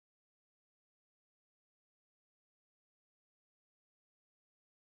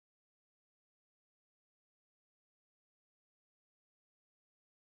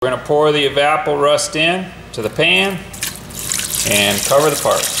We're going to pour the Evapo-Rust in to the pan and cover the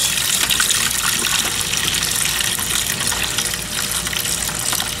parts.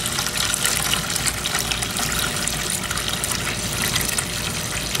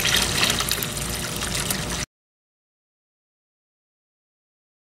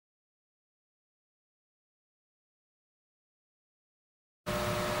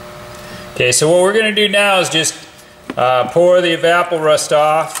 Okay, so what we're going to do now is just pour the Evapo-Rust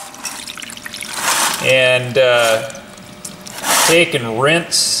off and take and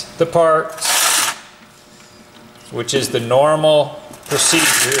rinse the parts, which is the normal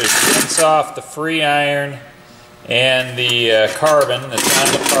procedure, is rinse off the free iron and the carbon that's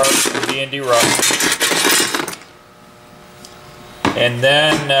on the parts from being derusted. And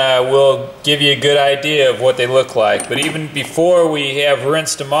then we'll give you a good idea of what they look like. But even before we have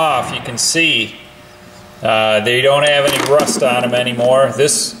rinsed them off, you can see they don't have any rust on them anymore.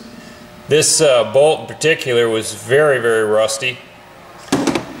 This bolt in particular was very, very rusty.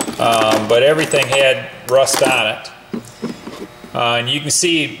 But everything had rust on it. And you can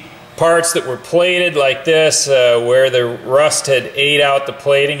see parts that were plated like this where the rust had ate out the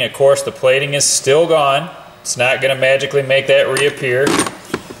plating. Of course, the plating is still gone. It's not going to magically make that reappear.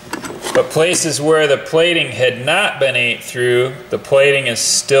 But places where the plating had not been ate through, the plating is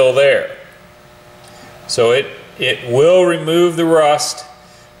still there. So it will remove the rust,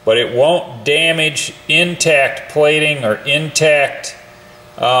 but it won't damage intact plating or intact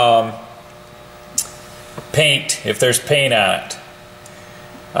paint if there's paint on it.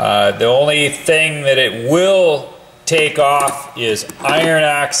 The only thing that it will take off is iron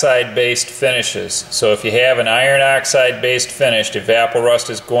oxide based finishes. So if you have an iron oxide based finish, Evapo-Rust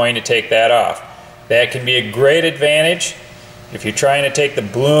is going to take that off. That can be a great advantage if you're trying to take the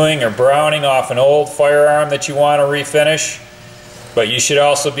bluing or browning off an old firearm that you want to refinish. But you should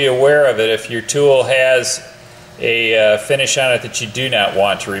also be aware of it if your tool has a finish on it that you do not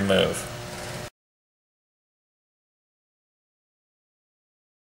want to remove.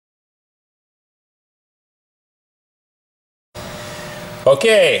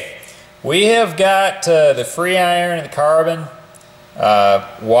 Okay, we have got the free iron and the carbon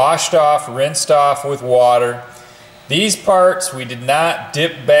washed off, rinsed off with water. These parts we did not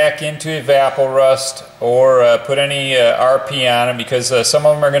dip back into Evapo-Rust or put any RP on them because some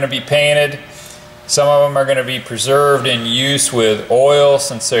of them are going to be painted, some of them are going to be preserved in use with oil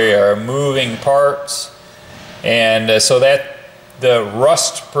since they are moving parts, and so that the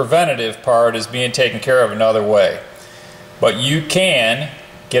rust preventative part is being taken care of another way. But you can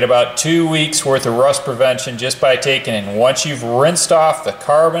get about 2 weeks worth of rust prevention just by taking in. Once you've rinsed off the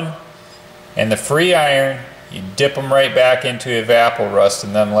carbon and the free iron, you dip them right back into Evapo-Rust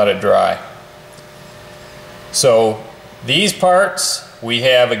and then let it dry. So these parts we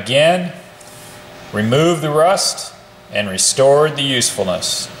have again removed the rust and restored the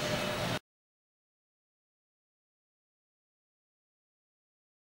usefulness.